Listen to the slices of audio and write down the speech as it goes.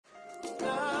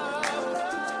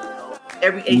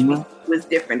every HBCU is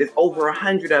different. There's over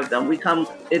 100 of them.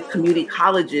 It's community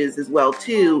colleges as well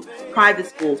too, private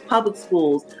schools, public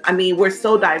schools. I mean, we're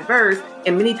so diverse,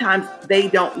 and many times they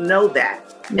don't know that.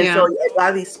 And so a lot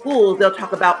of these schools, they'll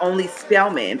talk about only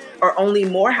Spelman or only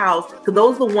Morehouse, because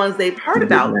those are the ones they've heard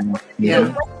about.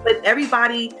 Yeah. But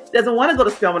everybody doesn't want to go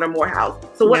to Spelman or Morehouse.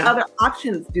 So what other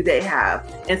options do they have?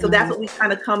 And so that's what we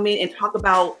kind of come in and talk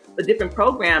about, the different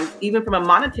programs, even from a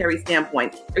monetary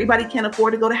standpoint. Everybody can't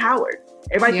afford to go to Howard.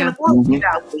 Everybody can afford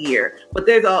 $50,000 a year, but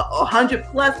there's 100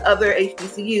 plus other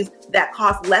HBCUs that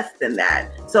cost less than that.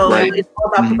 So it's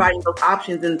all about providing those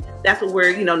options, and that's what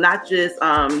we're, not just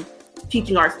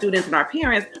teaching our students and our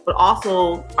parents, but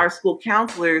also our school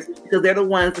counselors, because they're the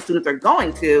ones the students are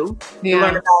going to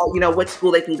learn about, which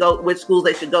school they can go, which schools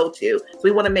they should go to. So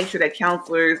we want to make sure that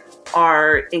counselors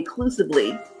are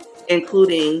inclusively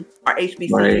including our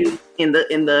HBCUs in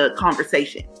the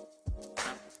conversation.